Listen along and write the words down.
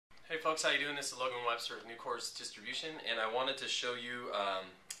folks, how you doing? This is Logan Webster with nuCourse Distribution, and I wanted to show you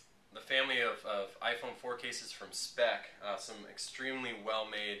the family of iPhone 4 cases from Speck, some extremely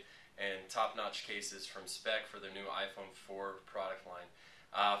well-made and top-notch cases from Speck for their new iPhone 4 product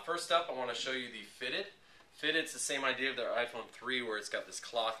line. First up, I want to show you the Fitted. Fitted's the same idea of their iPhone 3 where it's got this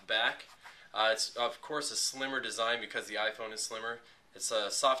cloth back. It's of course a slimmer design because the iPhone is slimmer. It's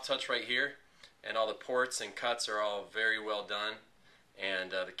a soft touch right here, and all the ports and cuts are all very well done.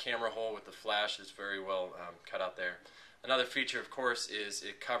 And the camera hole with the flash is very well cut out there. Another feature, of course, is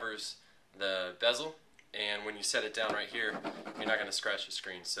it covers the bezel, and when you set it down right here, you're not going to scratch the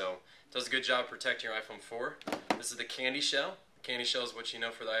screen. So it does a good job protecting your iPhone 4. This is the Candyshell. Candyshell is what you know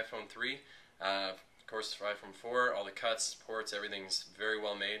for the iPhone 3. Of course, for iPhone 4, all the cuts, ports, everything's very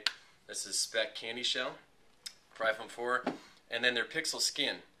well made. This is Speck Candyshell for iPhone 4. And then their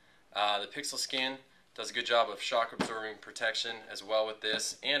PixelSkin. The PixelSkin does a good job of shock absorbing protection as well with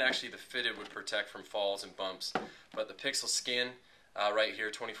this, and actually the Fitted would protect from falls and bumps. But the PixelSkin right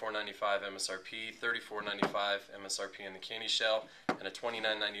here, $24.95 MSRP, $34.95 MSRP on the Candyshell, and a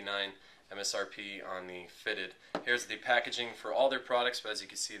 $29.99 MSRP on the Fitted. Here's the packaging for all their products, but as you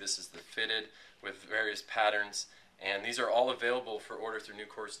can see, this is the Fitted with various patterns, and these are all available for order through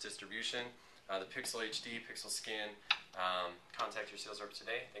nuCourse Distribution. The Pixel HD, PixelSkin. Contact your sales rep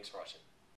today. Thanks for watching.